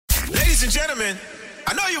Ladies and gentlemen,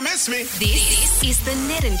 I know you miss me. This is the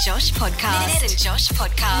Ned and Josh podcast. Ned and Josh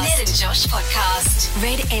podcast. Ned and Josh podcast.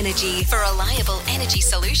 Red Energy for reliable energy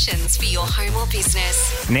solutions for your home or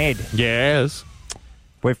business. Ned, Yes.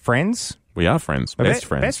 we're friends. We are friends. Best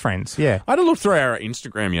friends. Best friends, yeah. I had a look through our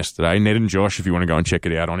Instagram yesterday, Ned and Josh, if you want to go and check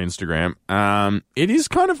it out on Instagram. It is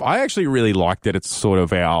kind of, I actually really liked it. It's sort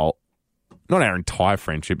of our, not our entire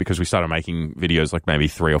friendship, because we started making videos like maybe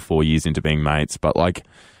 3 or 4 years into being mates, but like,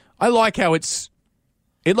 I like how it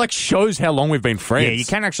like shows how long we've been friends. Yeah, you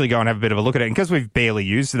can actually go and have a bit of a look at it. And because we've barely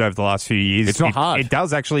used it over the last few years, It's not hard. It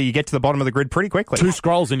does actually, you get to the bottom of the grid pretty quickly. 2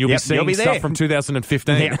 scrolls and you'll be Yep, seeing you'll be there. stuff from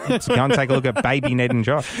 2015. Yeah, so go and take a look at baby Ned and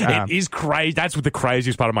Josh. It is crazy. That's what the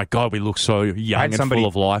craziest part of my God, we look so young and full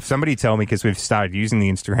of life. Somebody tell me, because we've started using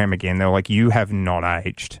the Instagram again, they were like, you have not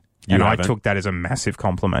aged. And I took that as a massive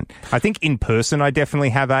compliment. I think in person I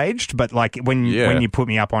definitely have aged, but like when you put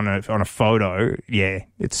me up on a photo, yeah,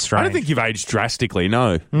 it's strange. I don't think you've aged drastically,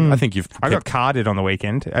 no. I think you've... I got carded on the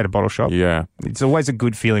weekend at a bottle shop. Yeah. It's always a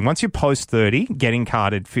good feeling. Once you post 30, getting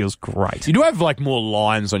carded feels great. You do have like more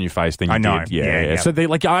lines on your face than you I know. did. Yeah. So they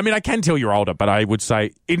like, I mean, I can tell you're older, but I would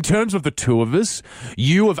say in terms of the two of us,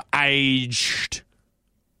 you have aged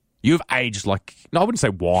like, no, I wouldn't say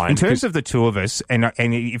wine. In terms of the two of us, and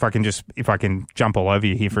if I can jump all over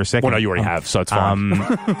you here for a second. Well, no, you already have, so it's fine.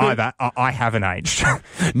 I haven't aged.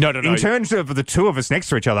 No. In terms of the two of us next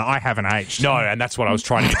to each other, I haven't aged. No, and that's what I was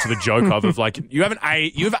trying to get to the joke of like,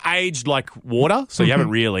 you've aged like water, so you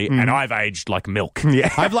haven't really, and I've aged like milk.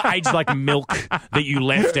 Yeah. I've aged like milk that you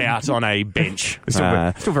left out on a bench.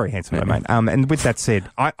 Still very handsome, though, mate. And with that said,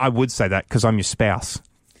 I would say that because I'm your spouse.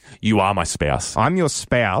 You are my spouse. I'm your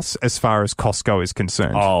spouse as far as Costco is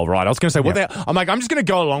concerned. Oh, right. I was going to say, what I'm like, I'm just going to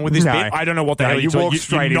go along with this bit. I don't know what the hell you walk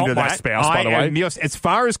straight you're into not my that. spouse, by the way. As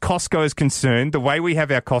far as Costco is concerned, the way we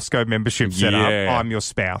have our Costco membership set up, I'm your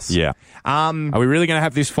spouse. Yeah. Are we really going to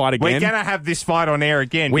have this fight again? We're going to have this fight on air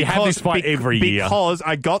again. We have this fight every year. Because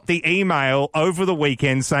I got the email over the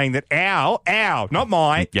weekend saying that our, not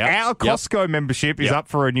mine, our Costco membership is up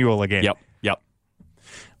for renewal again. Yep.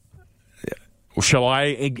 Well, shall I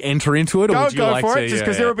enter into it? Or would you go like for to, it, just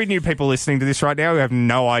because there will be new people listening to this right now who have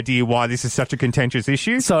no idea why this is such a contentious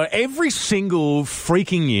issue. So every single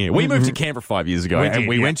freaking year, we moved to Canberra 5 years ago,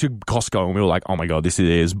 we went to Costco and we were like, oh my God, this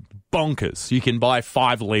is bonkers. You can buy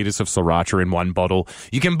 5 litres of Sriracha in one bottle.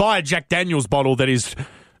 You can buy a Jack Daniels bottle that is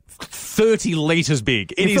 30 litres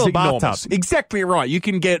big. It is enormous. Bathtub. Exactly right. You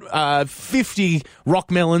can get 50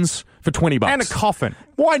 rock melons for $20. And a coffin.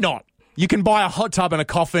 Why not? You can buy a hot tub and a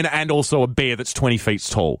coffin and also a bear that's 20 feet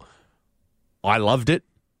tall. I loved it.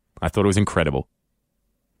 I thought it was incredible.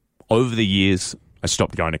 Over the years, I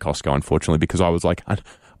stopped going to Costco, unfortunately, because I was like,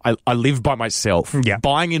 I live by myself. Yeah.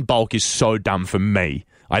 Buying in bulk is so dumb for me.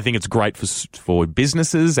 I think it's great for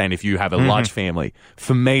businesses and if you have a large family.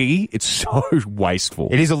 For me, it's so wasteful.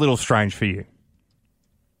 It is a little strange for you.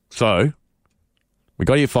 So, we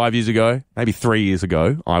got here 5 years ago, maybe 3 years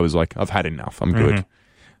ago. I was like, I've had enough. I'm good.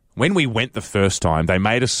 When we went the first time, they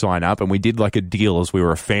made us sign up and we did like a deal as we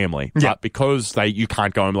were a family. Yeah. But because you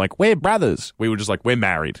can't go and like, we're brothers. We were just like, we're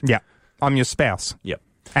married. Yeah. I'm your spouse. Yep.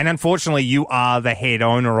 And unfortunately, you are the head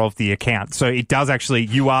owner of the account. So it does actually,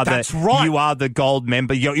 you are the gold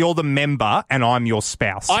member. You're the member and I'm your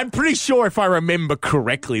spouse. I'm pretty sure if I remember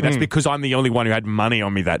correctly, that's because I'm the only one who had money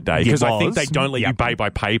on me that day. Because I think they don't let you pay by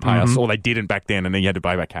PayPal, or they didn't back then, and then you had to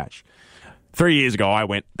pay by cash. 3 years ago, I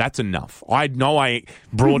went, that's enough. I know I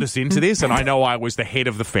brought us into this, and I know I was the head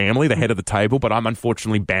of the family, the head of the table, but I'm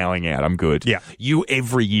unfortunately bowing out. I'm good. Yeah. You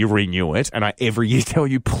every year renew it, and I every year tell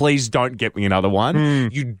you, please don't get me another one.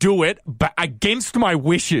 You do it, but against my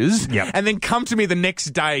wishes, and then come to me the next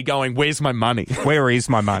day going, where's my money? Where is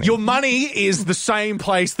my money? Your money is the same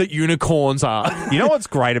place that unicorns are. You know what's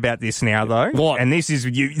great about this now, though? What? And this is,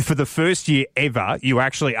 for the first year ever, you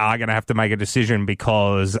actually are going to have to make a decision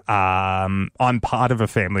because I'm part of a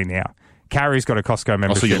family now. Carrie's got a Costco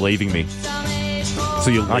membership. So you're leaving me. So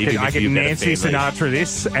you're leaving me. I can Nancy Sinatra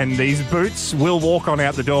this, and these boots will walk on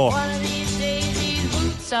out the door. One of these days these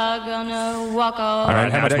boots are gonna walk all All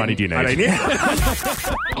right, how much money do you need?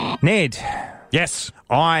 Ned. Yes.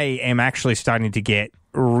 I am actually starting to get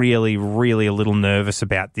really, really a little nervous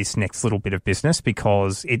about this next little bit of business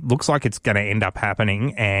because it looks like it's going to end up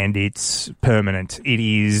happening and it's permanent. It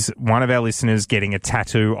is one of our listeners getting a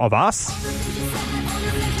tattoo of us.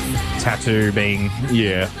 Tattoo being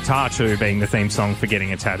the theme song for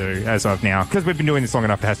getting a tattoo as of now. Because we've been doing this long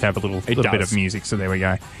enough, it has to have a little bit of music, so there we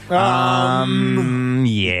go.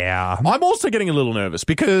 Yeah. I'm also getting a little nervous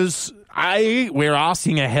because we're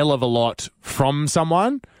asking a hell of a lot from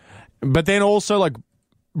someone, but then also like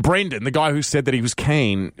Brendan, the guy who said that he was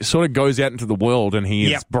keen, sort of goes out into the world and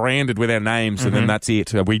he is branded with our names, and then that's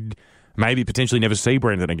it. We maybe potentially never see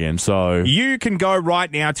Brendan again. So you can go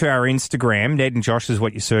right now to our Instagram. Ned and Josh is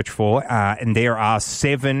what you search for, and there are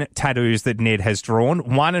 7 tattoos that Ned has drawn.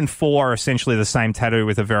 1 and 4 are essentially the same tattoo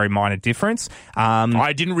with a very minor difference.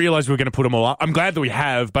 I didn't realise we were going to put them all up. I'm glad that we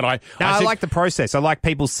have, but I like the process. I like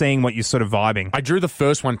people seeing what you're sort of vibing. I drew the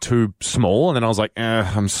first one too small, and then I was like,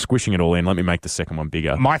 I'm squishing it all in. Let me make the second one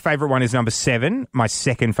bigger. My favourite one is number 7. My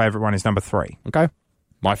second favourite one is number 3. Okay.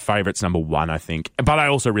 My favourite's number 1, I think. But I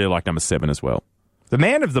also really like number 7 as well. The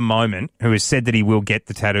man of the moment who has said that he will get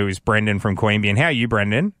the tattoo is Brendan from Queanbeyan. How are you,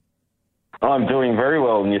 Brendan? I'm doing very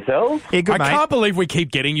well. And yourself? Yeah, good, I can't believe we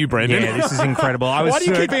keep getting you, Brendan. Yeah, this is incredible. Why do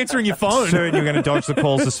you keep answering your phone? Certain you're going to dodge the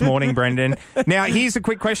calls this morning, Brendan. Now, here's a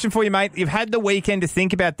quick question for you, mate. You've had the weekend to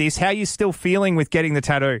think about this. How are you still feeling with getting the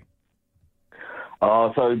tattoo?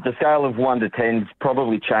 So the scale of 1 to 10's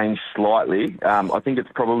probably changed slightly. I think it's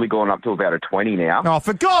probably gone up to about a 20 now. Oh,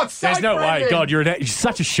 for God's sake, There's no Brendan. way. God, you're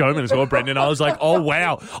such a showman as well, Brendan. I was like, oh,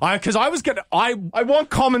 wow. Because I want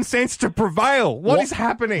common sense to prevail. What is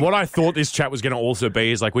happening? What I thought this chat was going to also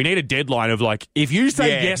be is like, we need a deadline of like, if you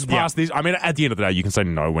say yes past this, I mean, at the end of the day, you can say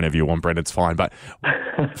no whenever you want, Brendan, it's fine. But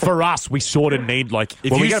for us, we sort of need like,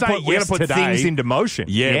 if you say we're yes going to put today, things into motion.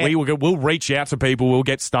 Yeah, we'll reach out to people. We'll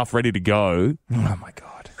get stuff ready to go. Oh, my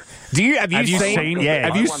God. Have you seen? Yeah,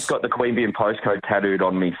 I've once got the Queanbeyan postcode tattooed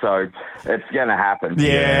on me, so it's going to happen.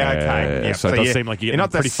 Yeah, okay. Yeah, so it does seem like you're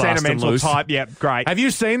not pretty the fast sentimental and loose. type. Yeah, great. Have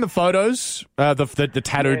you seen the photos, the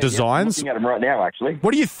tattoo designs? I'm looking at them right now, actually.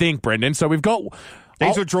 What do you think, Brendan? So we've got...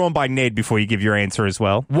 These were drawn by Ned before you give your answer as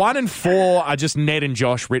well. 1 and 4 are just Ned and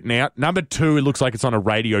Josh written out. Number 2, it looks like it's on a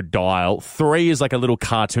radio dial. 3 is like a little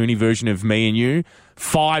cartoony version of me and you.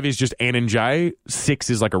 5 is just N and J. 6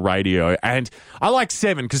 is like a radio. And I like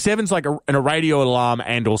 7 because 7's like a radio alarm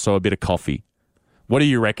and also a bit of coffee. What do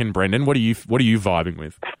you reckon, Brendan? What are you vibing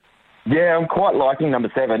with? Yeah, I'm quite liking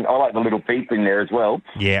number 7. I like the little beep in there as well.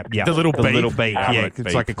 Yeah. The little beep. Yeah, it's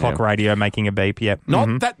beep. like a clock radio making a beep, yeah.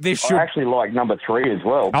 Not that this should... I actually like number 3 as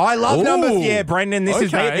well. Oh, I love Ooh. Yeah, Brendan,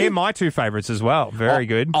 they're my 2 favourites as well. Very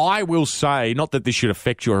good. I will say, not that this should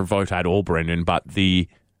affect your vote at all, Brendan, but the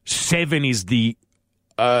 7 is the...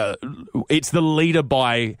 it's the leader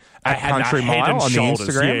by a country head mile and on shoulders.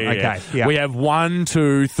 the Instagram. Yeah. Okay, yeah. We have 1,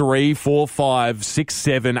 2, 3, 4, 5, 6,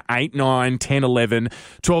 7, 8, 9, 10, 11,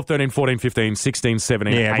 12, 13, 14, 15, 16,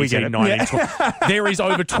 17, Yeah, we 18, get it. 19, Yeah. 20. There is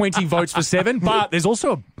over 20 votes for 7, but there's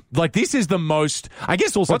also this is the most, I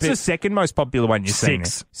guess also... What's the second most popular one you've seen?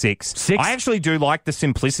 6. I actually do like the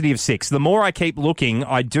simplicity of 6. The more I keep looking,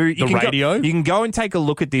 I do... You can go and take a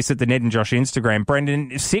look at this at the Ned and Josh Instagram.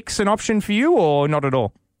 Brendan, 6 an option for you or not at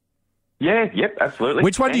all? Yeah, yep, absolutely.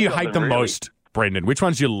 Which one do you hate the most, Brendan? Which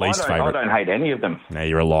one's your least favourite? I don't hate any of them. No,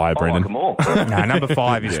 you're a liar, Brendan. I like them all. No, number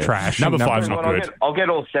 5 is trash. Number 5's not good. I'll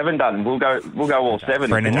get all 7 done. We'll go all 7.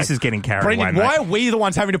 Brendan, this is getting carried away, why are we the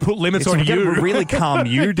ones having to put limits on you? To really calm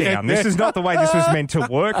you down. This is not the way this was meant to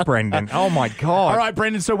work, Brendan. Oh, my God. All right,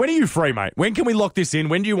 Brendan, so when are you free, mate? When can we lock this in?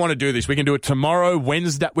 When do you want to do this? We can do it tomorrow,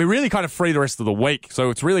 Wednesday. We're really kind of free the rest of the week,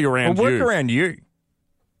 so it's really around you. We'll work around you.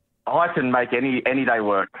 I can make any day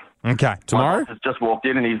work. Okay. Tomorrow? My boss has just walked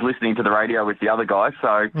in and he's listening to the radio with the other guys,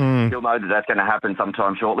 so he'll know that that's going to happen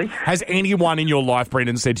sometime shortly. Has anyone in your life,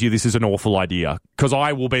 Brendan, said to you this is an awful idea? Because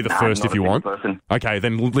I will be the first if you want. Person. Okay,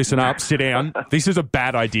 then listen up, sit down. This is a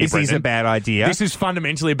bad idea, This Brendan. is a bad idea. This is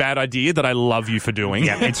fundamentally a bad idea that I love you for doing.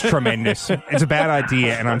 Yeah, it's tremendous. It's a bad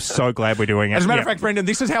idea, and I'm so glad we're doing it. As a matter of fact, Brendan,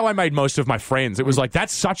 this is how I made most of my friends. It was like,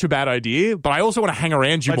 that's such a bad idea, but I also want to hang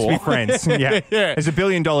around you Let's more. be friends. Yeah. There's a $1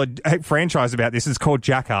 billion franchise about this. It's called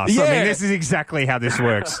Jackass. Yeah. I mean, this is exactly how this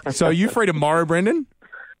works. So are you free tomorrow, Brendan?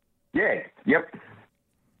 Yeah, yep.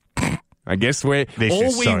 I guess This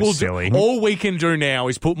is so silly. All we can do now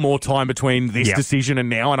is put more time between this decision and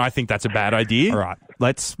now, and I think that's a bad idea. All right,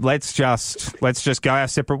 let's just go our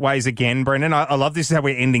separate ways again, Brendan. I love this is how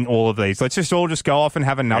we're ending all of these. Let's just all go off and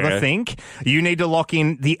have another think. You need to lock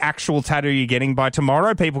in the actual tattoo you're getting by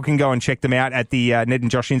tomorrow. People can go and check them out at the Ned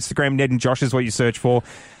and Josh Instagram. Ned and Josh is what you search for.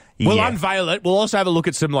 We'll unveil it. We'll also have a look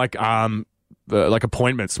at some like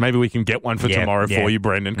appointments. Maybe we can get one for tomorrow for you,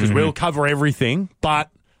 Brendan, because we'll cover everything.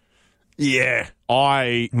 But yeah,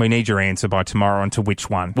 we need your answer by tomorrow on to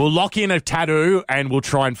which one. We'll lock in a tattoo and we'll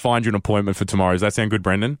try and find you an appointment for tomorrow. Does that sound good,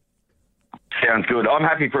 Brendan? Sounds good. I'm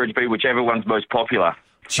happy for it to be whichever one's most popular.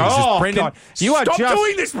 Jesus, Brendan. God. You are Stop just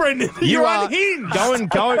doing this, Brendan. You're unhinged.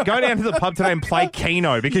 Go down to the pub today and play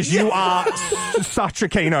Keno because you are such a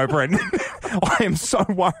Keno, Brendan. I am so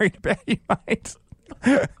worried about you, mate.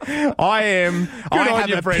 I have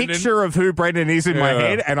you, a Brendan. picture of who Brendan is in my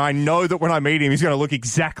head, and I know that when I meet him, he's going to look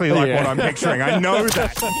exactly like what I'm picturing. I know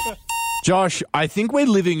that. Josh, I think we're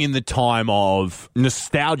living in the time of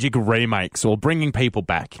nostalgic remakes or bringing people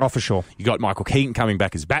back. Oh, for sure. You got Michael Keaton coming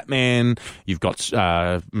back as Batman. You've got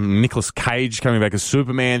Nicolas Cage coming back as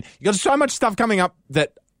Superman. You got so much stuff coming up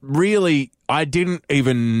that really I didn't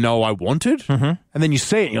even know I wanted. Mm-hmm. And then you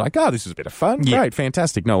see it and you're like, oh, this is a bit of fun. Yeah. Great,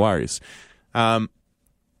 fantastic, no worries.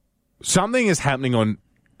 Something is happening on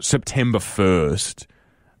September 1st.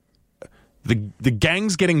 The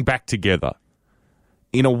gang's getting back together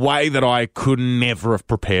in a way that I could never have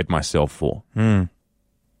prepared myself for.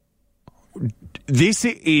 This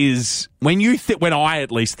is, when I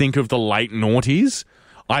at least think of the late noughties,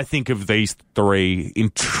 I think of these three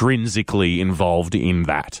intrinsically involved in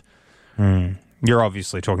that. You're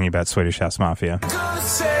obviously talking about Swedish House Mafia.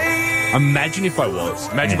 Imagine if I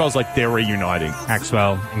was. Imagine if I was like, they're reuniting.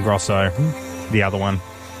 Axwell, Ingrosso, the other one.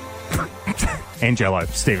 Angelo,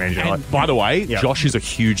 Steve Angelo. And by the way, Josh is a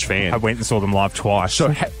huge fan. I went and saw them live twice. So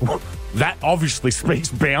that obviously speaks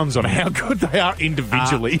bounds on how good they are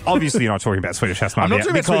individually. Obviously, you're not talking about Swedish House Mafia. I'm not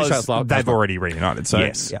talking about Swedish House Mafia. They've already reunited. So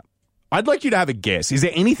yes. Yeah. I'd like you to have a guess. Is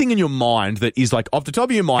there anything in your mind that is like, off the top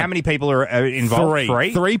of your mind... How many people are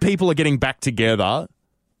involved? Three people are getting back together.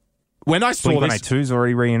 When I saw this... Blink-182's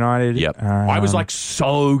already reunited. Yep. I was like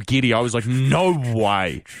so giddy. I was like, no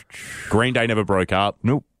way. Green Day never broke up.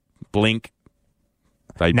 Nope. Blink.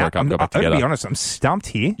 They broke up and got back together. To be honest, I'm stumped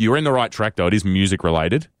here. You were in the right track, though. It is music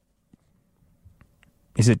related.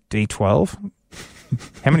 Is it D12?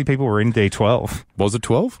 How many people were in D12? Was it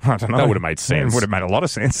 12? I don't know. That would have made sense. It would have made a lot of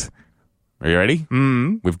sense. Are you ready?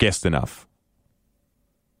 We've guessed enough.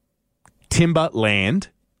 Timberland.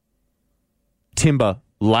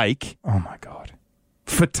 Timberlake. Oh, my God.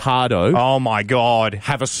 Furtado. Oh, my God.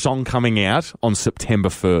 Have a song coming out on September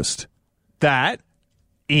 1st. That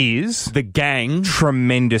is the gang.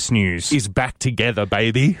 Tremendous news. Is back together,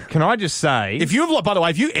 baby. Can I just say, by the way,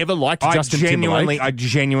 have you ever liked Justin Timberlake? I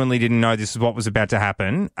genuinely didn't know this is what was about to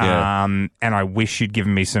happen. Yeah. And I wish you'd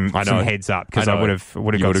given me some heads up, because I would have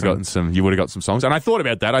gotten some. You would have got some songs. And I thought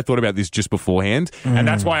about that. I thought about this just beforehand, and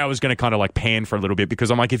that's why I was going to kind of like pan for a little bit,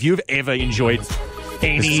 because I'm like, if you've ever enjoyed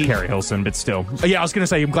This is Kerry Hilson, but still. Yeah, I was going to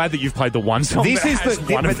say, I'm glad that you've played the one song. I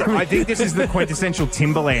think this is the quintessential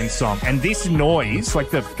Timberland song, and this noise, like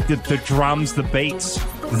the drums, the beats,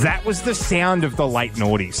 that was the sound of the late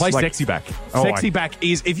noughties. Play Sexy Back. Sexy Back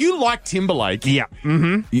is, if you like Timberlake,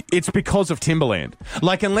 it's because of Timberland.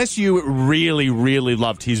 Like, unless you really, really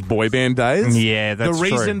loved his boy band days, that's the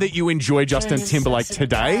reason true. that you enjoy Justin Timberlake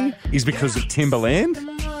today is because of Timberland.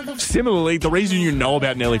 Similarly, the reason you know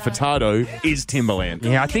about Nelly Furtado is Timberland.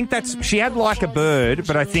 Yeah, I think she had Like a Bird,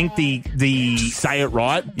 but I think the Say It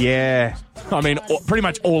Right. Yeah. I mean, pretty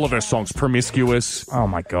much all of her songs, Promiscuous. Oh,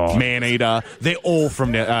 my God. Man-Eater. They're all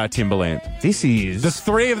from Timberland. The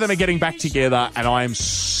three of them are getting back together, and I am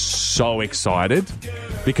so excited,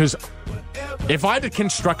 because if I had to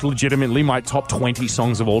construct legitimately my top 20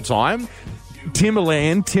 songs of all time,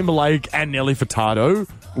 Timberland, Timberlake, and Nelly Furtado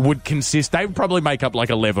would consist. They would probably make up like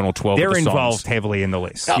 11 or 12 They're of the songs. involved heavily in the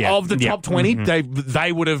list. Of the top 20,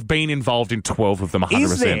 they would have been involved in 12 of them, 100%.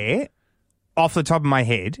 Is there, off the top of my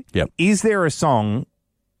head, is there a song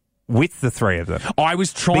with the three of them? I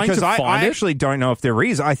was trying to find it. I actually don't know if there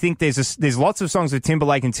is. I think there's lots of songs with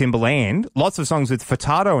Timberlake and Timberland, lots of songs with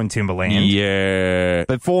Furtado and Timberland. Yeah.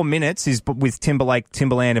 But 4 Minutes is with Timberlake,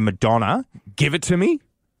 Timberland, and Madonna. Give It To Me.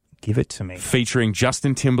 Give It To Me. Featuring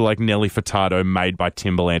Justin Timberlake, Nelly Furtado, made by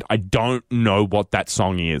Timberland. I don't know what that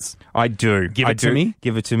song is. I do. Give It To Me?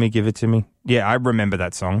 Give It To Me, Give It To Me. Yeah, I remember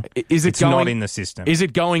that song. It's not in the system. Is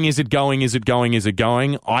it going? Is it going? Is it going? Is it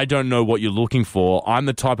going? I don't know what you're looking for. I'm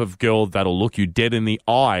the type of girl that'll look you dead in the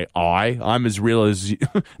eye. I'm as real as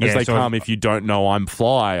they come. If you don't know, I'm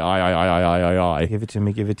fly. I. Give It To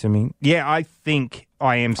Me, Give It To Me. Yeah, I think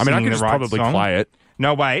I am singing I can the just right probably song. play it.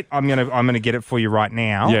 No, wait. I'm gonna get it for you right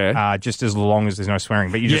now. Yeah. Just as long as there's no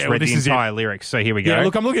swearing. But you just read the entire lyrics, so here we go. Yeah.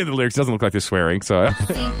 Look, I'm looking at the lyrics. It doesn't look like they're swearing. So.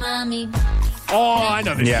 Oh, I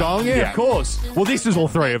know this song. Yeah, of course. Well, this is all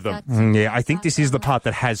three of them. Yeah, I think this is the part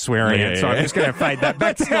that has swearing in it. So I'm just going to fade that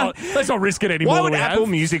back down. Let's not risk it anymore. Why would Apple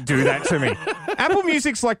Music do that to me? Apple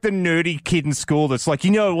Music's like the nerdy kid in school that's like,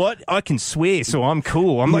 you know what? I can swear, so I'm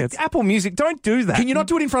cool. I'm like, Apple Music, don't do that. Can you not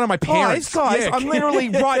do it in front of my parents? Guys, I'm literally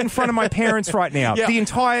right in front of my parents right now. Yeah. The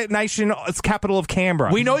entire nation, it's capital of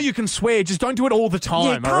Canberra. We know you can swear, just don't do it all the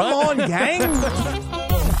time, come all right? on, gang.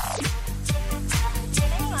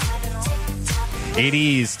 It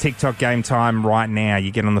is TikTok game time right now.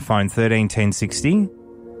 You get on the phone, 13 10 60.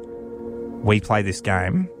 We play this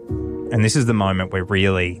game And this is the moment where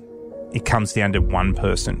really it comes down to one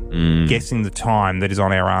person guessing the time that is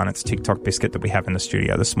on our Arnott's TikTok biscuit that we have in the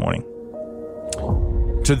studio this morning.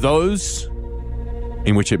 To those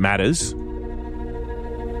in which it matters,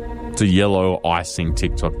 it's a yellow icing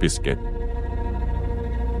TikTok biscuit.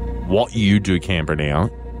 What you do, Canberra, now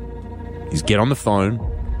is get on the phone,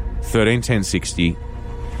 131060.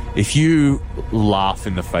 If you laugh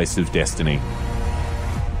in the face of destiny.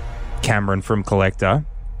 Cameron from Collector,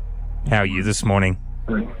 how are you this morning?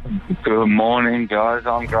 Good morning, guys.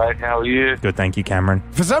 I'm great. How are you? Good, thank you, Cameron.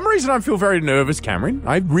 For some reason, I feel very nervous, Cameron.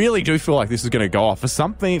 I really do feel like this is going to go off. For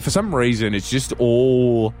some reason, it's just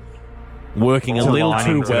all working a little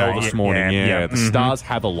too well this morning. Yeah. The stars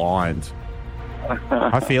have aligned.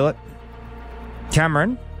 I feel it.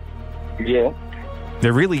 Cameron? Yeah?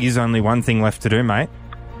 There really is only one thing left to do, mate,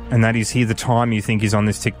 and that is hear the time you think is on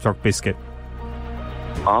this TikTok biscuit.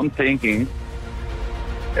 I'm thinking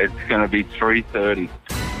it's going to be 3:30.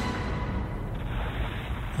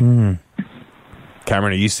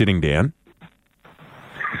 Cameron, are you sitting down?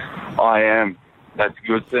 I am. That's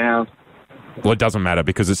good sound. Well, it doesn't matter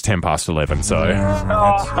because it's 11:10, so...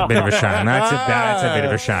 That's a bit of a shame. That's a bit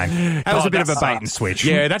of a shame. That was a bit of a bait and switch.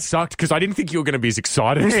 Yeah, that sucked because I didn't think you were going to be as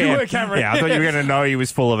excited as you were, Cameron. Yeah, I thought you were going to know he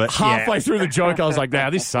was full of it. Halfway through the joke, I was like,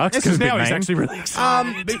 this sucks because now he's actually really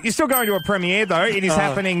excited. But you're still going to a premiere, though. It is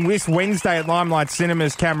happening this Wednesday at Limelight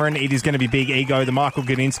Cinemas, Cameron. It is going to be Big Ego, the Michael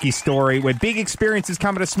Gudinski story, where big experiences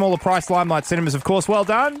come at a smaller price. Limelight Cinemas, of course. Well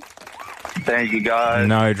done. Thank you, guys.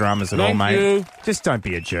 No dramas at all, mate. Just don't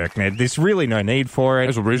be a jerk, Ned. There's really no need for it.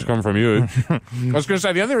 That's a reason coming from you. I was going to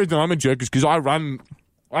say, the other reason I'm a jerk is because I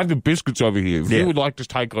have the biscuits over here. If you would like to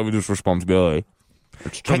take over this responsibility,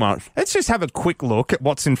 it's too much. Let's just have a quick look at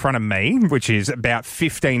what's in front of me, which is about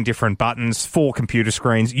 15 different buttons, 4 computer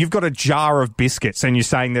screens. You've got a jar of biscuits, and you're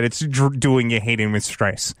saying that it's doing your head in with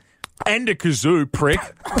stress. And a kazoo, prick.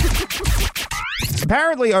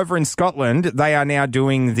 Apparently, over in Scotland, they are now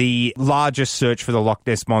doing the largest search for the Loch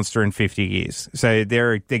Ness Monster in 50 years. So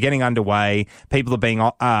they're getting underway. People are being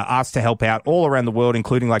asked to help out all around the world,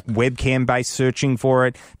 including like webcam-based searching for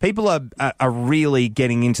it. People are really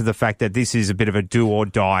getting into the fact that this is a bit of a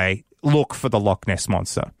do-or-die look for the Loch Ness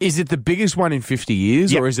Monster. Is it the biggest one in 50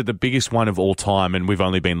 years, or is it the biggest one of all time and we've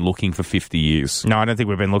only been looking for 50 years? No, I don't think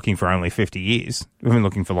we've been looking for only 50 years. We've been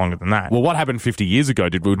looking for longer than that. Well, what happened 50 years ago?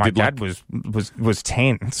 My dad was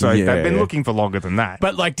 10, so they've been looking for longer than that.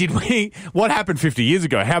 But, what happened 50 years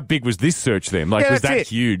ago? How big was this search then? Was that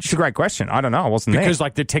huge? It's a great question. I don't know. I wasn't there. Because,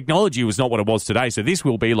 the technology was not what it was today, so this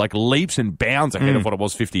will be, leaps and bounds ahead of what it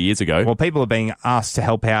was 50 years ago. Well, people are being asked to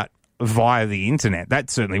help out via the internet. That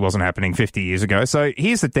certainly wasn't happening 50 years ago. So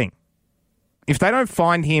here's the thing. If they don't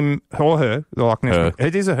find him or her, the Loch Ness,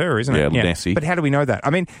 it is a her, isn't it? Yeah, Nessie. But how do we know that? I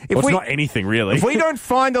mean, it's not anything really. If we don't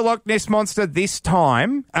find the Loch Ness Monster this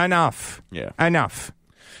time, enough. Yeah. Enough.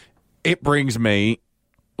 It brings me,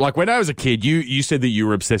 when I was a kid, you said that you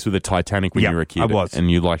were obsessed with the Titanic when you were a kid. I was. And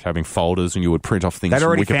you liked having folders and you would print off things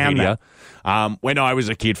from Wikipedia. When I was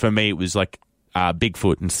a kid, for me, it was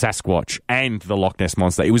Bigfoot and Sasquatch and the Loch Ness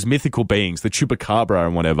Monster. It was mythical beings, the Chupacabra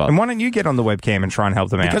and whatever. And why don't you get on the webcam and try and help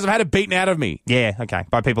them out? Because I've had it beaten out of me. Yeah, okay.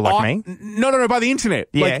 By people like me? No, by the internet.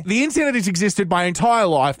 Yeah. The internet has existed my entire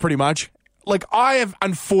life, pretty much. I have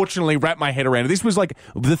unfortunately wrapped my head around it. This was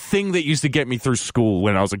the thing that used to get me through school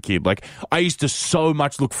when I was a kid. I used to so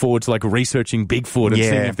much look forward to researching Bigfoot and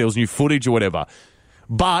seeing if there was new footage or whatever.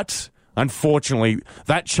 But unfortunately,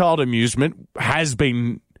 that child amusement has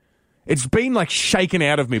been... It's been shaken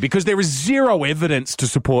out of me because there is zero evidence to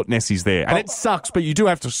support Nessie's there. And it sucks, but you do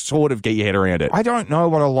have to sort of get your head around it. I don't know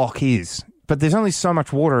what a loch is, but there's only so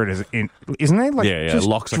much water isn't there? Just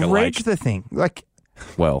loch's like a lake. Dredge the thing.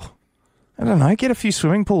 Well... I don't know. Get a few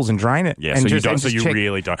swimming pools and drain it. Yeah, and you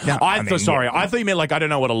really don't. No, I thought you meant I don't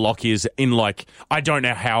know what a loch is in I don't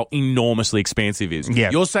know how enormously expansive it is. Yeah.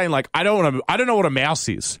 You're saying I don't know what a mouse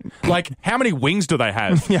is. How many wings do they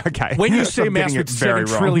have? Yeah, okay. When you see a mouse with 7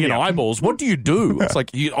 trillion eyeballs, what do you do?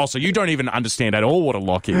 It's you don't even understand at all what a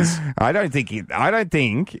loch is. I don't think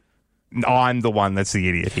I'm the one that's the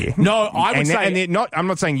idiot here. No, I would say... I'm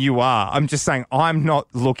not saying you are. I'm just saying I'm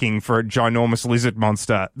not looking for a ginormous lizard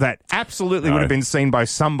monster that absolutely would have been seen by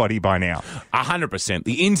somebody by now. 100%.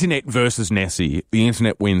 The internet versus Nessie. The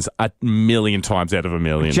internet wins 1,000,000 times out of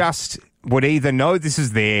 1,000,000. Just would either know this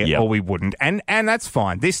is there or we wouldn't. And that's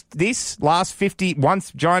fine. This last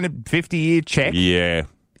 50-year check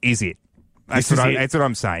is it. That's what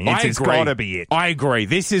I'm saying. It's got to be it. I agree.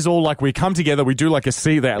 This is all we come together, we do a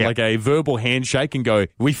see that, a verbal handshake and go,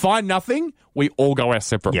 we find nothing, we all go our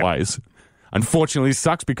separate ways. Unfortunately, this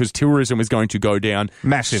sucks because tourism is going to go down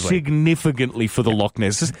massively, significantly for the Loch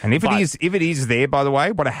Ness. And if it is there, by the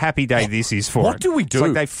way, what a happy day this is for. What do we do? It's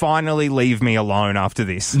like they finally leave me alone after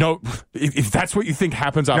this. No, if that's what you think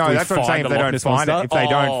happens after we that's what I'm saying. find the Loch Ness monster. If they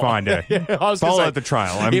don't find her, follow the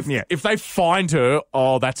trail. If they find her,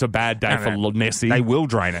 that's a bad day for Nessie. They will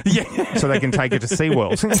drain it, so they can take it to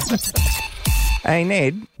SeaWorld. Hey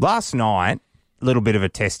Ned, last night, a little bit of a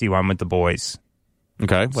testy one with the boys.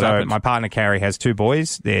 Okay, what happened? My partner Carrie has two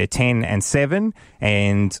boys. They're 10 and 7,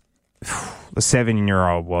 and the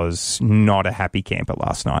 7-year-old was not a happy camper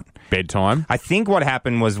last night. Bedtime? I think what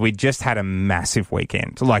happened was we just had a massive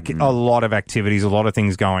weekend. Like a lot of activities, a lot of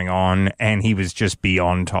things going on, and he was just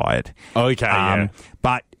beyond tired. Okay,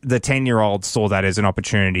 But the 10-year-old saw that as an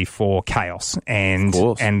opportunity for chaos and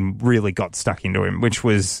really got stuck into him, which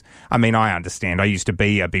was, I mean, I understand. I used to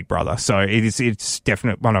be a big brother, so it's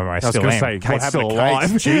definitely one of my still am. Say, Kate's still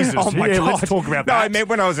alive. Jesus. Oh my God. Let's talk about that. No, I meant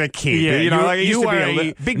when I was a kid. Yeah, you were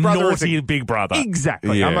a big brother. Naughty big brother.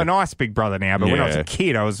 Exactly. Yeah. I'm a nice big brother now, but when I was a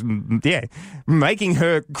kid, I was, making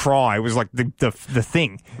her cry was like the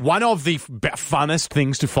thing. One of the funnest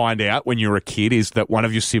things to find out when you're a kid is that one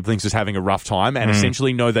of your siblings is having a rough time and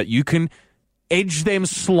essentially know that you can edge them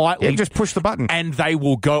slightly. Yeah, just push the button. And they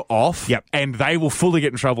will go off. Yep. And they will fully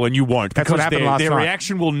get in trouble and you won't. That's what happened last night. Their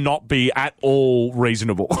reaction will not be at all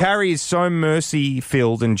reasonable. Carrie is so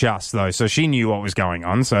mercy-filled and just, though, so she knew what was going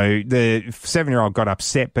on. So the 7-year-old got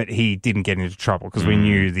upset, but he didn't get into trouble because we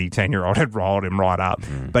knew the 10-year-old had rolled him right up.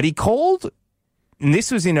 But he called, and this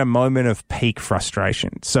was in a moment of peak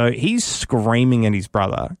frustration. So he's screaming at his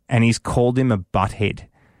brother, and he's called him a butthead.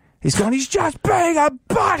 He's gone, he's just being a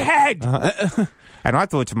butthead. And I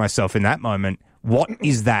thought to myself in that moment, what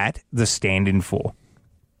is that the stand-in for?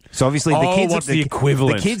 So obviously the kids... what's the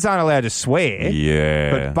equivalent? The kids aren't allowed to swear.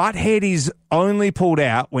 Yeah. But butthead is only pulled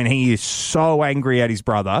out when he is so angry at his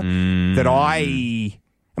brother that I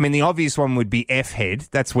mean, the obvious one would be F-head.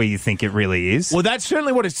 That's where you think it really is. Well, that's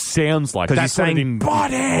certainly what it sounds like. Because you're saying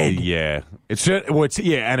butthead. Yeah.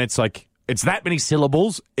 And it's like, it's that many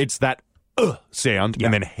syllables. It's that sound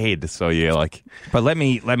and then head. So yeah, like. But let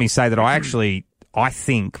me say that I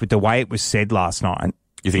think with the way it was said last night.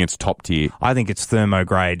 You think it's top tier? I think it's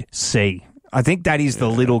thermograde C. I think that is the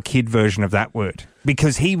little kid version of that word.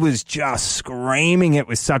 Because he was just screaming it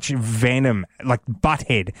with such venom, like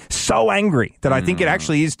butthead, so angry that I think it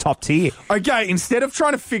actually is top tier. Okay, instead of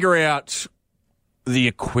trying to figure out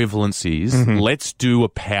the equivalencies, let's do a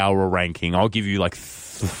power ranking. I'll give you like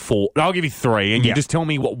 4. I'll give you 3, and you just tell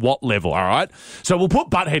me what level, all right? So we'll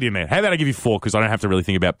put butthead in there. How about I give you 4, because I don't have to really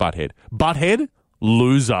think about butthead. Butthead,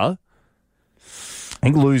 loser. I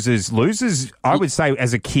think losers, I would say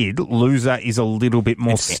as a kid, loser is a little bit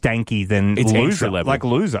more stanky than loser. Level. Like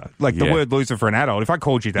loser. Like the word loser for an adult. If I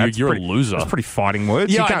called you that, you're a loser. That's pretty fighting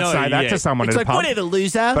words. Yeah, you can't say that to someone it's at like, a pub. Whatever,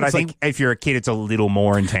 loser. But I think if you're a kid, it's a little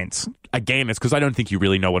more intense. Again, it's because I don't think you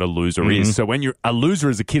really know what a loser is. So when you're a loser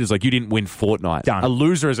as a kid is like you didn't win Fortnite. Done. A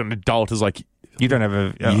loser as an adult is like you don't have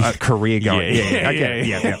a career going.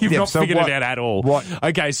 Yeah. You've not figured it out at all. What?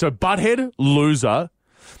 Okay, so butthead, loser.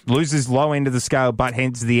 Loser's low end of the scale,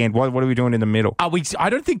 butthead's the end. What are we doing in the middle? I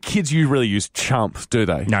don't think kids really use chump, do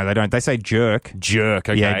they? No, they don't. They say jerk. Jerk,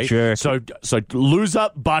 okay. Yeah, jerk. So loser,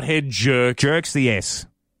 butthead, jerk. Jerk's the S.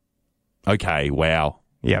 Okay, wow.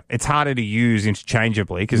 Yeah, it's harder to use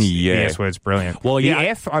interchangeably because the S word's brilliant. Well, the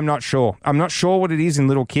F, I'm not sure. I'm not sure what it is in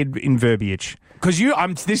little kid in verbiage. Because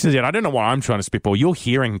this is it. I don't know why I'm trying to spitball. You're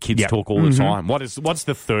hearing kids talk all the time. What's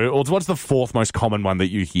the third, or what's the fourth most common one that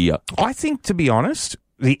you hear? I think, to be honest,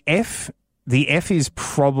 the F is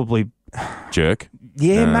probably jerk.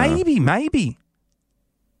 Yeah, maybe.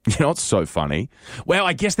 You know what's so funny? Well,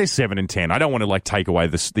 I guess they're 7 and 10. I don't want to take away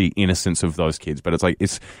the innocence of those kids, but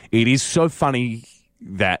it is so funny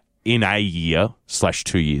that in a year /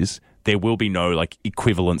 2 years there will be no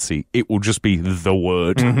equivalency. It will just be the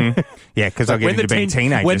word. Yeah, because I'll get into being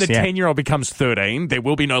teenagers. When the 10-year-old becomes 13, there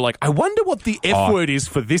will be no I wonder what the F word is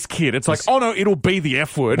for this kid. It's oh no, it'll be the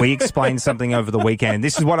F word. We explained something over the weekend.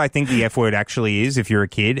 This is what I think the F word actually is if you're a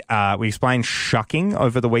kid. We explained shucking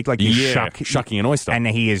over the week. Shucking an oyster. And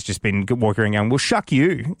he has just been walking around, well, shuck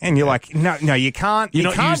you. And you're like, no, you can't.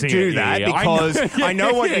 You can't do that because I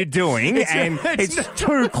know what you're doing and it's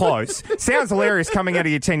too close. Sounds hilarious coming out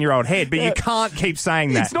of your 10-year-old head, but you can't keep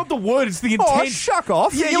saying that. It's not the word, it's the intent. Oh, shuck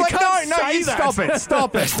off. Yeah, you can't say that.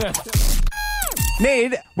 Stop it.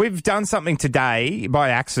 Ned, we've done something today by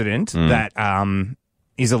accident that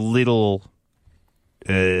is a little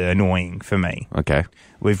annoying for me. Okay.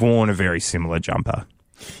 We've worn a very similar jumper.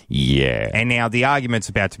 Yeah. And now the argument's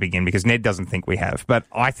about to begin because Ned doesn't think we have, but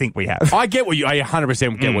I think we have. I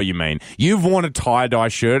 100% get what you mean. You've worn a tie-dye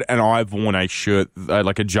shirt and I've worn a shirt,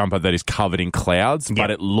 like a jumper that is covered in clouds,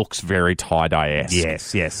 but it looks very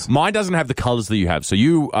tie-dye-esque. Yes. Mine doesn't have the colours that you have. So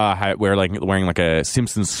you wearing like a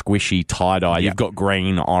Simpsons squishy tie-dye. You've got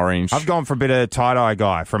green, orange. I've gone for a bit of tie-dye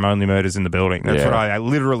guy from Only Murders in the Building. That's what I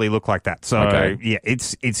literally look like that. So,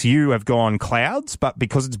 it's you have gone clouds, but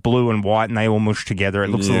because it's blue and white and they all mush together, it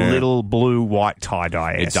looks a little blue-white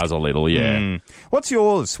tie-dye. It does a little, yeah. What's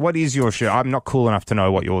yours? What is your shirt? I'm not cool enough to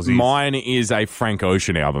know what yours is. Mine is a Frank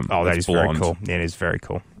Ocean album. Oh, that is blonde. very cool. Yeah, it is very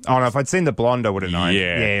cool. Oh, no, if I'd seen the blonde, I would have known.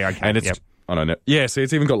 Yeah. Okay. And it's... I don't know. Yeah, so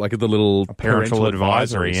it's even got like the little parental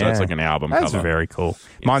advisory. So it's like an album cover. That's very cool.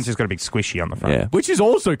 Mine's just got a big squishy on the front. Yeah, which is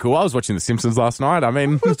also cool. I was watching The Simpsons last night. I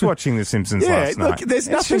mean... I was watching The Simpsons last night. Look, there's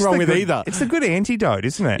nothing wrong with either. It's a good antidote,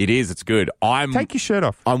 isn't it? It is. It's good. Take your shirt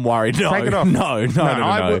off. I'm worried. No. Take it off.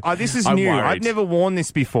 No. This is I'm new. worried. I've never worn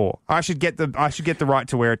this before. I should get the right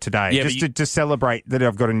to wear it today, just to celebrate that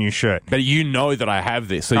I've got a new shirt. But you know that I have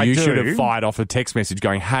this, so you should have fired off a text message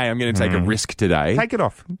going, "Hey, I'm going to take a risk today." Take it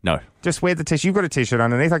off. No. Just wear the t-shirt. You've got a t-shirt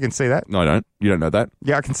underneath. I can see that. No, I don't. You don't know that.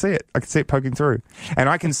 Yeah, I can see it. I can see it poking through. And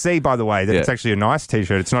I can see, by the way, that it's actually a nice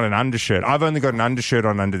t-shirt. It's not an undershirt. I've only got an undershirt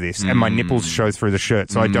on under this, and my nipples show through the shirt,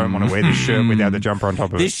 so I don't want to wear this shirt without the jumper on top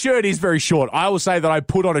of it. This shirt is very short. I will say that I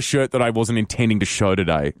put on a shirt that I wasn't intending to show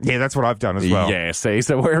today. Yeah, that's what I've done as well. Yeah, see,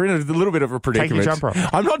 so we're in a little bit of a predicament. Take your jumper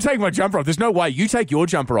off. I'm not taking my jumper off. There's no way. You take your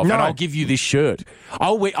jumper off, and I'll give you this shirt.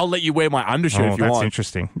 I'll let you wear my undershirt if you want. That's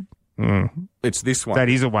interesting. It's this one. That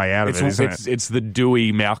is a way out of it, isn't it? It's the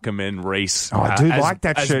Dewey, Malcolm, and Reese. Oh, I do like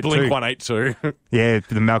that as shirt Blink too. 182. Yeah,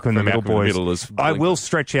 the Malcolm and the Middle boys. I will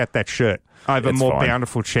stretch out that shirt. I have a more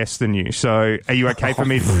bountiful chest than you. So, are you okay for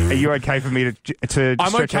me? Are you okay for me to? I'm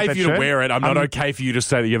stretch okay out for you that to shirt? wear it. I'm not okay for you to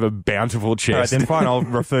say that you have a bountiful chest. All right, then fine. I'll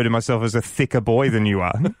refer to myself as a thicker boy than you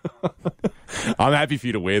are. I'm happy for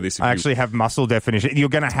you to wear this. I actually have muscle definition. You're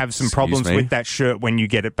going to have some problems with that shirt when you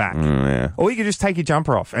get it back. Or you could just take your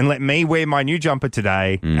jumper off and let me wear my new jumper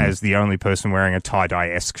today as the only person wearing a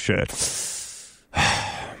tie-dye-esque shirt.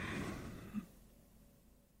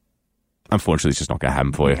 Unfortunately, it's just not going to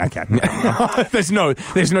happen for you. Okay. There's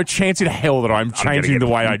no chance in hell that I'm changing the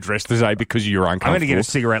way I dress today because you're uncomfortable. I'm going to get a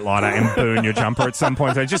cigarette lighter and burn your jumper at some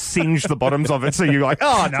point. So just singe the bottoms of it so you're like,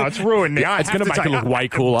 oh, no, it's ruined now. It's going to make it look way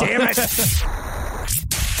cooler. Damn it.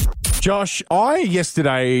 Josh, I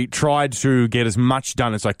yesterday tried to get as much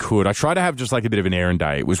done as I could. I tried to have just like a bit of an errand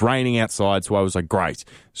day. It was raining outside, so I was like, great.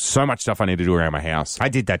 So much stuff I need to do around my house. I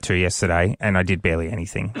did that too yesterday, and I did barely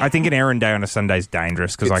anything. I think an errand day on a Sunday is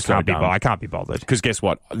dangerous because I can't be bothered. Because guess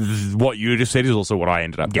what? What you just said is also what I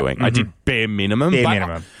ended up doing. I did bare minimum.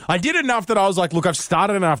 I did enough that I was like, look, I've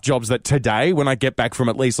started enough jobs that today, when I get back from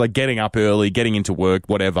at least like getting up early, getting into work,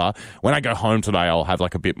 whatever, when I go home today, I'll have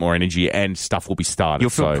like a bit more energy and stuff will be started. You'll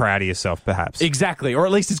feel proud of yourself, perhaps. Exactly. Or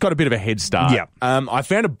at least it's got a bit of a head start. Yeah. I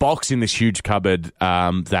found a box in this huge cupboard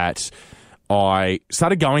that I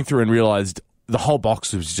started going through and realised the whole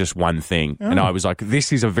box was just one thing. And I was like,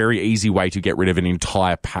 this is a very easy way to get rid of an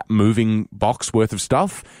entire moving box worth of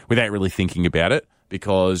stuff without really thinking about it,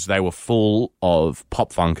 because they were full of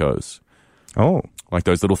Pop Funkos. Oh. Like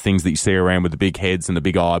those little things that you see around with the big heads and the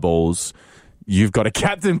big eyeballs. You've got a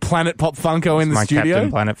Captain Planet Pop Funko in the studio. My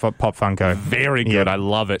Captain Planet Pop Funko. Very good. I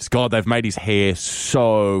love it. God, they've made his hair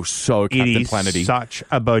so Captain Planet-y. Such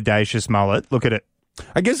a bodacious mullet. Look at it.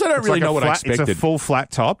 I guess I don't really know what I expected. It's a full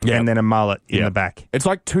flat top and then a mullet in the back. It's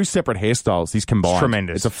like two separate hairstyles. He's combined. It's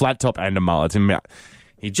tremendous. It's a flat top and a mullet.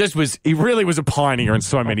 He really was a pioneer in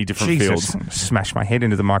so many different fields. Smashed my head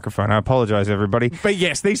into the microphone. I apologise, everybody. But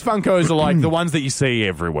yes, these Funkos are like the ones that you see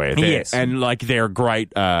everywhere. Yes. And like they're a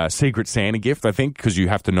great Secret Santa gift, I think, because you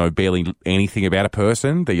have to know barely anything about a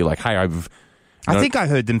person that you're like, hey, I think I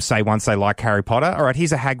heard them say once they like Harry Potter. All right,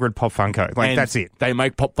 here's a Hagrid Pop Funko. Like, that's it. They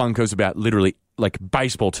make Pop Funkos about literally like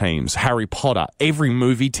baseball teams, Harry Potter, every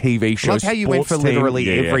movie, TV show, like how you went for literally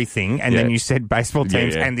everything, and then you said baseball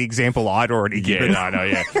teams and the example I'd already given.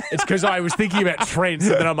 It's because I was thinking about trends,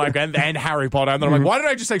 and then I'm like, and Harry Potter, and then I'm like, why did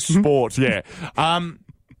I just say sports?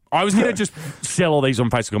 I was going to just sell all these on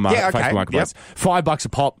Facebook Marketplace. $5 a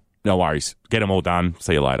pop, no worries. Get them all done.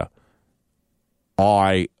 See you later.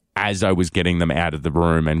 As I was getting them out of the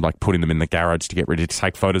room and like putting them in the garage to get ready to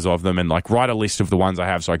take photos of them and like write a list of the ones I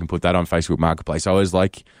have so I can put that on Facebook Marketplace, I was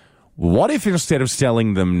like, what if instead of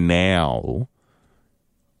selling them now,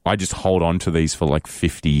 I just hold on to these for like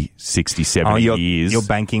 50, 60, 70 years? You're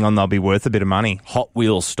banking on they'll be worth a bit of money. Hot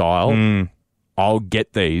Wheels style. I'll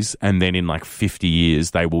get these, and then in like 50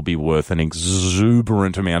 years, they will be worth an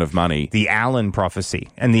exuberant amount of money. The Allen prophecy.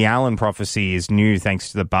 And the Allen prophecy is new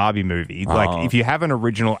thanks to the Barbie movie. Like, if you have an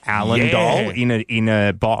original Allen doll in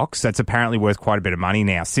a box, that's apparently worth quite a bit of money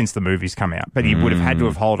now since the movie's come out. But you would have had to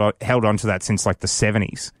have held on to that since like the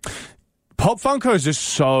 70s. Pop Funko is just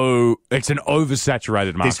it's an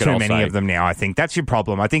oversaturated market. There's too many of them now, I think. That's your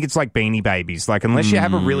problem. I think it's like Beanie Babies. Like, unless you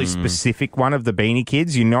have a really specific one of the Beanie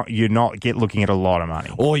Kids, you're not looking at a lot of money.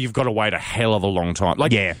 Or you've got to wait a hell of a long time.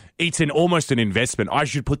 Like, it's almost an investment. I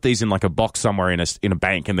should put these in like a box somewhere in a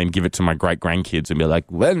bank and then give it to my great-grandkids and be like,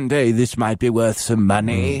 one day this might be worth some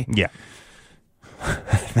money. Yeah.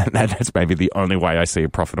 That's maybe the only way I see a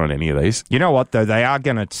profit on any of these. You know what, though? They are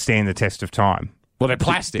going to stand the test of time. Well, they're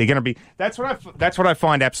plastic. They're going to be. That's what I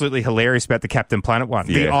find absolutely hilarious about the Captain Planet one.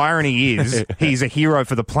 Yeah. The irony is he's a hero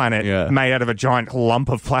for the planet, made out of a giant lump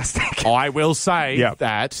of plastic. I will say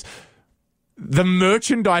that the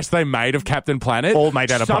merchandise they made of Captain Planet, all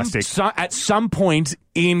made out of plastic. At some point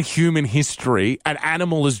in human history, an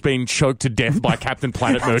animal has been choked to death by Captain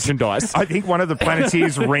Planet merchandise. I think one of the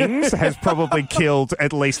Planeteer's rings has probably killed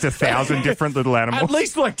at least 1,000 different little animals. At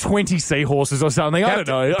least like 20 seahorses or something. I don't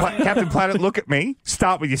know. Captain Planet, look at me.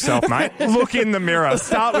 Start with yourself, mate. Look in the mirror.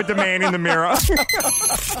 Start with the man in the mirror.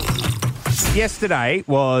 Yesterday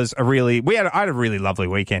was I had a really lovely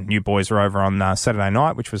weekend. You boys were over on Saturday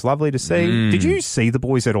night, which was lovely to see. Did you see the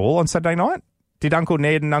boys at all on Saturday night? Did Uncle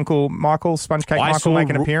Ned and Uncle Michael, Sponge Cake Michael, make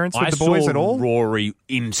an appearance with the boys at all? I saw Rory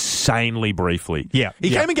insanely briefly. Yeah. He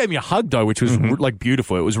came and gave me a hug, though, which was like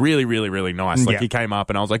beautiful. It was really, really, really nice. Like he came up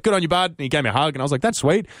and I was like, good on you, bud. And he gave me a hug and I was like, that's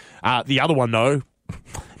sweet. The other one, no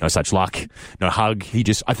such luck. No hug.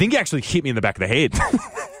 I think he actually hit me in the back of the head.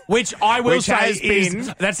 Which I will say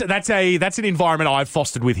is that's an environment I've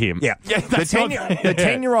fostered with him. Yeah. The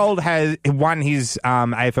 10-year-old has won his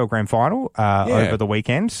AFL Grand Final over the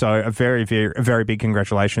weekend. So a very, very, very big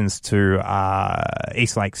congratulations to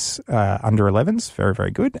East Lakes under 11s. Very,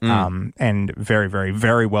 very good. And very, very,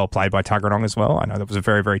 very well played by Tuggeranong as well. I know that was a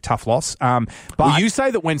very, very tough loss. But will you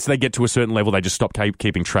say that once they get to a certain level, they just stop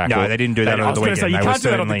keeping track? No, they didn't do that over the weekend. Say, you can't do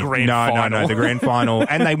that on the grand final. No, the grand final.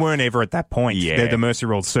 And they weren't ever at that point. Yeah. The Mercy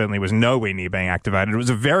Rules certainly was nowhere near being activated. It was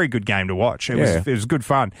a very good game to watch. It was good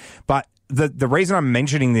fun. But the reason I'm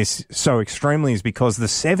mentioning this so extremely is because the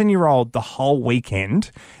 7-year-old, the whole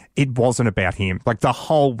weekend, it wasn't about him. Like, the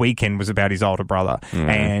whole weekend was about his older brother.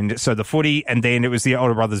 And so the footy, and then it was the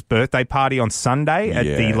older brother's birthday party on Sunday at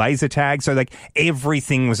the laser tag. So, like,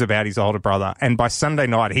 everything was about his older brother. And by Sunday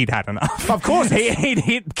night, he'd had enough. Of course. He'd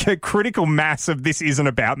hit critical mass of this isn't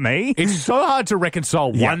about me. It's so hard to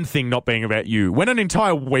reconcile one thing not being about you. When an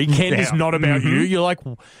entire weekend is not about you, you're like,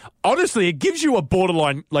 honestly, it gives you a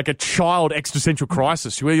borderline, like a child existential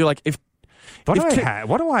crisis where you're like,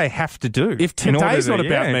 what do I have to do? If today's not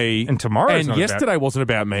about me, and tomorrow's not yesterday wasn't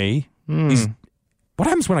about me, what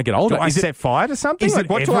happens when I get older? Do I set fire to something?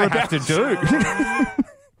 What do I have to do?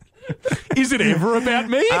 Is it ever about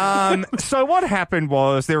me? So what happened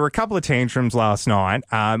was there were a couple of tantrums last night.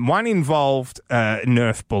 One involved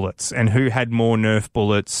Nerf bullets, and who had more Nerf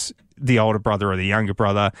bullets, the older brother or the younger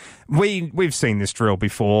brother. We've seen this drill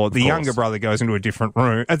before. The younger brother goes into a different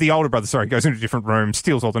room. The older brother, goes into a different room,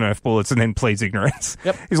 steals all the Nerf bullets, and then pleads ignorance.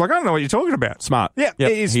 Yep. He's like, I don't know what you're talking about. Smart. Yeah,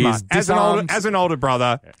 he is smart. As an older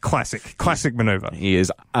brother, classic maneuver. He has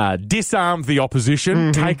disarmed the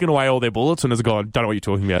opposition, taken away all their bullets, and has gone, don't know what you're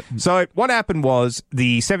talking about. So what happened was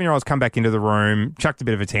the 7-year-old's come back into the room, chucked a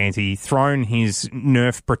bit of a tanty, thrown his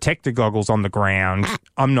Nerf protector goggles on the ground.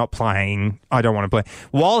 I'm not playing. I don't want to play.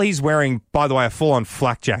 While he's wearing, by the way, a full-on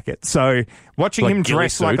flak jacket. So watching him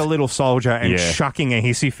dress like a little soldier and shucking a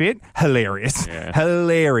hissy fit, hilarious. Yeah.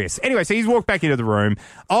 Hilarious. Anyway, so he's walked back into the room.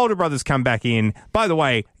 Older brother's come back in. By the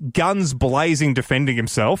way, guns blazing, defending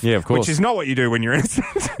himself. Yeah, of course. Which is not what you do when you're innocent.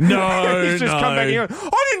 No, He's just come back in and go,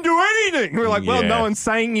 I didn't do anything. We're like, well, no one's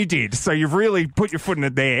saying you did. So you've really put your foot in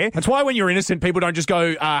it there. That's why when you're innocent, people don't just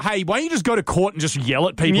go, hey, why don't you just go to court and just yell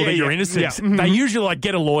at people that you're innocent? Yeah. They usually like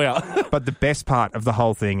get a lawyer. But the best part of the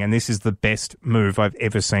whole thing, and this is the best move I've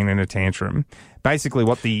ever seen in a tantrum, basically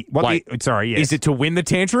is it to win the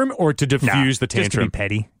tantrum or to diffuse the tantrum? Just to be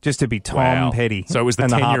petty. Just to be Tom Petty. So it was the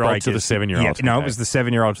 10-year-old to the 7-year-old? Yeah, no, it was the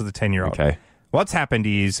 7-year-old to the 10-year-old. Okay. What's happened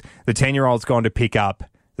is the 10-year-old's gone to pick up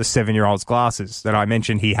the 7-year-old's glasses that I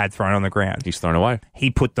mentioned he had thrown on the ground. He's thrown away. He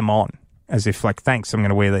put them on as if like, thanks, I'm going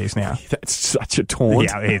to wear these now. That's such a taunt.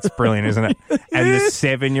 Yeah, it's brilliant, isn't it? And the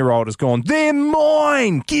 7-year-old has gone, they're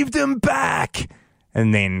mine, give them back.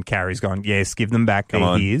 And then Carrie's gone, yes, give them back,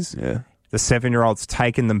 they're his. Yeah. The 7-year-old's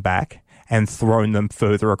taken them back and thrown them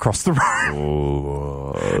further across the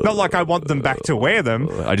room. Not like I want them back to wear them.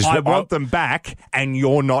 I want them back, and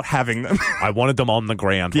you're not having them. I wanted them on the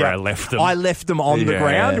ground where I left them. I left them on the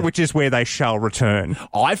ground, which is where they shall return.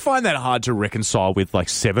 I find that hard to reconcile with like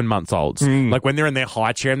 7-month-olds. Like when they're in their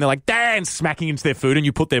high chair and they're like, Dan, smacking into their food, and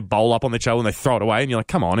you put their bowl up on the table and they throw it away and you're like,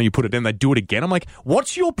 come on, and you put it in, they do it again. I'm like,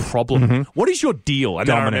 what's your problem? What is your deal? And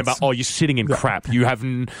then I remember, you're sitting in crap. You have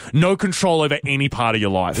no control over any part of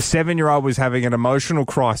your life. The 7-year-old was having an emotional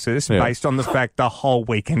crisis based on the fact the whole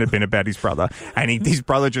weekend had been about his brother. And his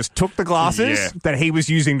brother just took the glasses that he was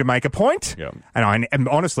using to make a point. And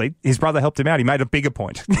honestly, his brother helped him out. He made a bigger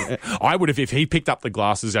point. I would have, if he picked up the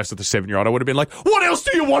glasses after the 7-year-old, I would have been like, what else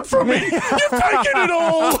do you want from me? You've taken it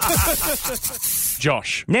all.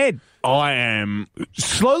 Josh. Ned. I am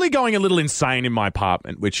slowly going a little insane in my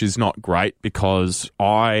apartment, which is not great because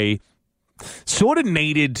I sort of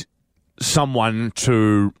needed someone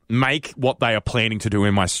to make what they are planning to do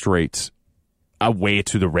in my street aware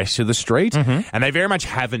to the rest of the street. And they very much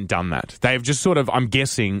haven't done that. They've just sort of, I'm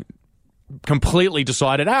guessing, completely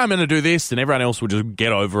decided, I'm going to do this, and everyone else will just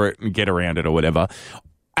get over it and get around it or whatever.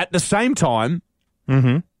 At the same time,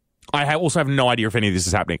 I also have no idea if any of this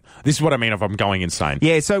is happening. This is what I mean if I'm going insane.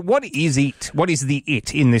 Yeah, so what is it? What is the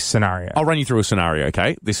it in this scenario? I'll run you through a scenario,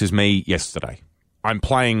 okay? This is me yesterday. I'm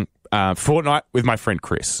playing Fortnite with my friend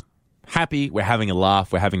Chris. Happy, we're having a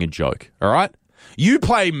laugh, we're having a joke, all right? You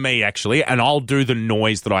play me, actually, and I'll do the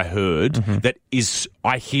noise that I heard that is,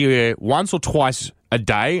 I hear once or twice a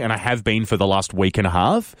day, and I have been for the last week and a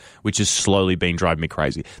half, which has slowly been driving me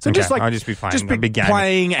crazy. So I'll just be playing a big game.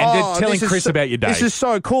 Playing and then telling Chris about your day. This is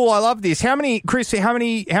so cool. I love this. How many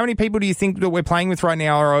people do you think that we're playing with right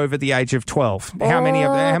now are over the age of 12? How many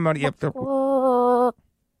of them?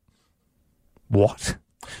 What?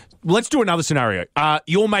 Let's do another scenario.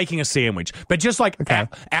 You're making a sandwich, but just like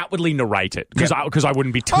outwardly narrate it, because I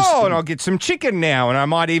wouldn't be too... Oh, and I'll get some chicken now, and I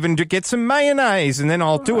might even get some mayonnaise, and then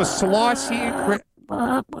I'll do a slice here.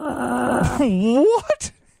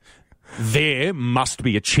 What? There must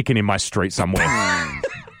be a chicken in my street somewhere.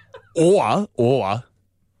 or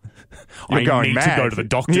I need to go to the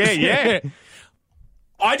doctor. Yeah.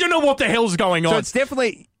 I don't know what the hell's going on. So it's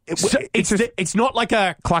definitely... It's not like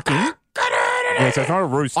a clucking. Yeah, so it's not a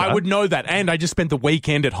rooster. I would know that, and I just spent the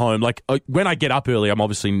weekend at home. Like, when I get up early, I'm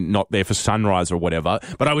obviously not there for sunrise or whatever,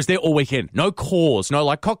 but I was there all weekend. No calls, no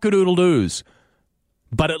like cock-a-doodle-doos.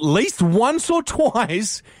 But at least once or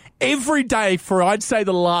twice every day for, I'd say,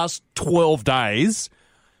 the last 12 days,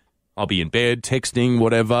 I'll be in bed, texting,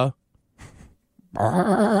 whatever.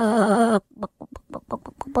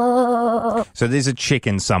 So there's a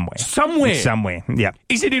chicken somewhere. Somewhere, yeah.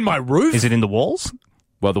 Is it in my roof? Is it in the walls?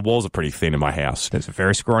 Well, the walls are pretty thin in my house. There's a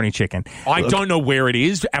very scrawny chicken. I don't know where it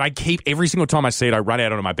is, and I keep, every single time I see it, I run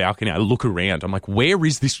out onto my balcony, I look around. I'm like, where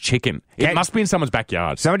is this chicken? It must be in someone's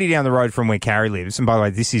backyard. Somebody down the road from where Carrie lives, and by the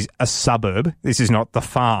way, this is a suburb, this is not the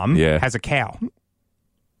farm, has a cow.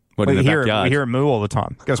 What, in the backyard? We hear it moo all the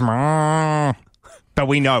time. It goes, Mmm. But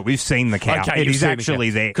we know, we've seen the cow. Okay, it is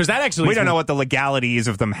actually there. Because that actually... We don't know what the legality is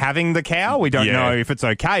of them having the cow. We don't know if it's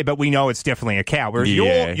okay, but we know it's definitely a cow. Whereas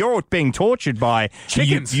you're being tortured by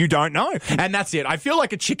chickens. You don't know. And that's it. I feel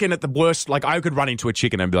like a chicken at the worst, like I could run into a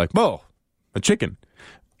chicken and be like, oh, a chicken.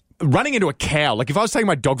 Running into a cow, like if I was taking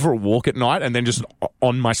my dog for a walk at night and then just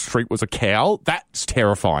on my street was a cow, that's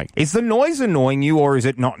terrifying. Is the noise annoying you, or is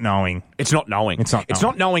it not knowing? It's not knowing. It's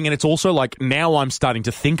not knowing, and it's also like now I'm starting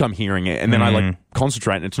to think I'm hearing it, and then I like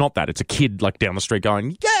concentrate, and it's not that. It's a kid like down the street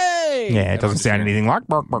going, yay! Yeah, it doesn't sound anything like...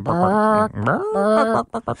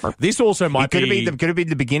 This also might be... Could it be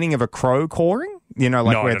the beginning of a crow cawing? You know,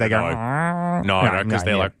 like where they go... No, because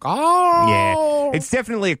they're like, oh! Yeah, it's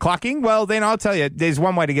definitely a clucking. Well, then I'll tell you, there's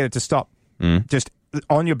one way to get it to stop. Just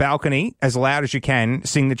on your balcony, as loud as you can,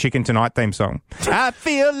 sing the Chicken Tonight theme song. I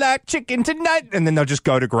feel like chicken tonight. And then they'll just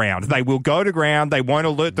go to ground. They will go to ground. They won't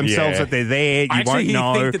alert themselves that they're there. You won't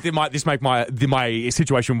know. I think that this make my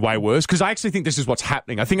situation way worse, because I actually think this is what's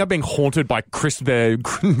happening. I think I'm being haunted by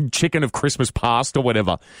the chicken of Christmas past or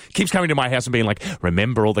whatever. Keeps coming to my house and being like,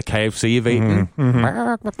 remember all the KFC you've eaten?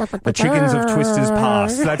 The chickens of Twisters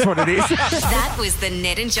past. That's what it is. That was the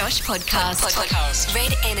Ned and Josh podcast.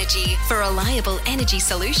 Red Energy, for reliable energy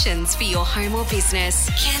solutions for your home or business.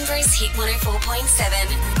 Canberra's Hit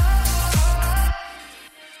 104.7.